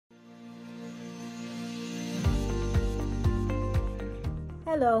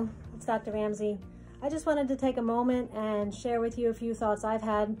Hello, it's Dr. Ramsay. I just wanted to take a moment and share with you a few thoughts I've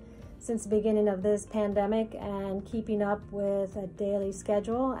had since the beginning of this pandemic and keeping up with a daily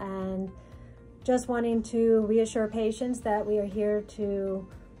schedule, and just wanting to reassure patients that we are here to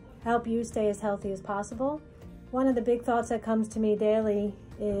help you stay as healthy as possible. One of the big thoughts that comes to me daily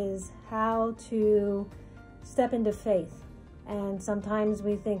is how to step into faith. And sometimes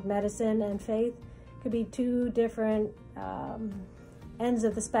we think medicine and faith could be two different ends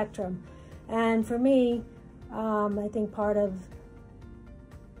of the spectrum. And for me, I think part of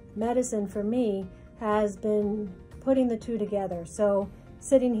medicine for me has been putting the two together. So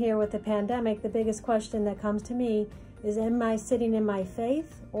sitting here with the pandemic, the biggest question that comes to me is, am I sitting in my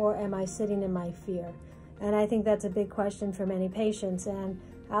faith or am I sitting in my fear? And I think that's a big question for many patients. And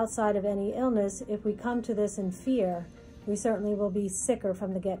outside of any illness, if we come to this in fear, we certainly will be sicker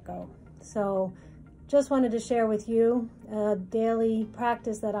from the get-go. So just wanted to share with you a daily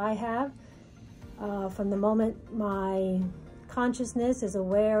practice that I have. From the moment my consciousness is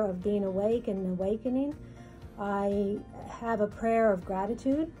aware of being awake and awakening, I have a prayer of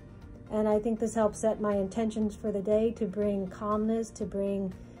gratitude. And I think this helps set my intentions for the day to bring calmness, to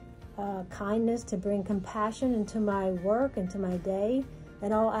bring kindness, to bring compassion into my work, into my day,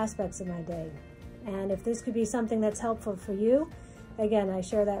 and all aspects of my day. And if this could be something that's helpful for you, again, I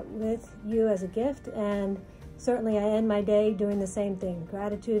share that with you as a gift, and certainly I end my day doing the same thing.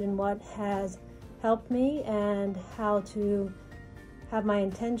 Gratitude in what has helped me and how to have my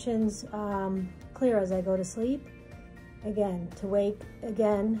intentions clear as I go to sleep. Again, to wake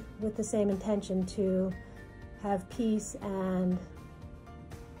again with the same intention to have peace and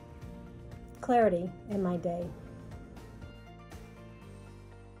clarity in my day.